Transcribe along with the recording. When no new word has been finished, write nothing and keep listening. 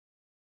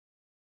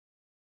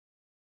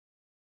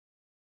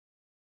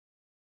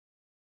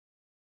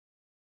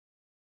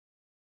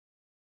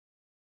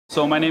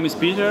So my name is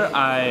Peter.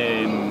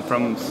 I'm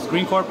from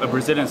Screencorp, a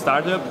Brazilian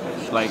startup.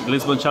 Like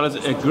Lisbon Challenge,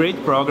 a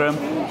great program.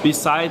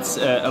 Besides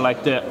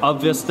like the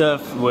obvious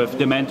stuff with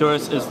the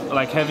mentors, is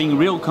like having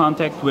real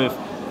contact with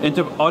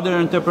other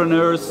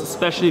entrepreneurs,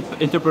 especially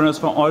entrepreneurs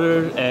from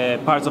other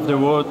parts of the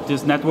world.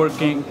 This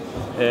networking,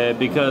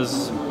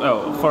 because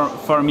well,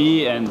 for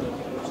me and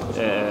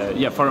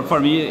for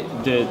me,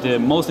 the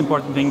most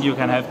important thing you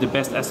can have, the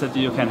best asset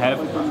you can have,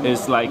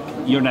 is like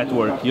your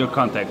network, your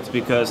contacts.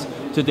 Because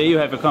today you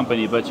have a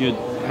company, but you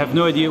have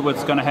no idea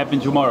what's going to happen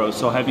tomorrow.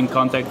 So having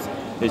contacts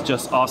is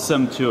just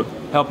awesome to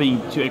helping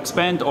to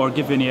expand or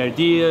give any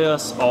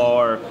ideas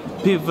or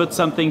pivot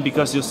something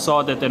because you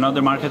saw that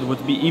another market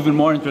would be even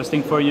more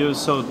interesting for you.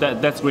 So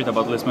that's great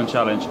about Lisbon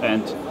Challenge.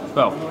 And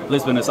well,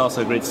 Lisbon is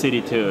also a great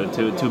city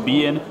to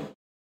be in.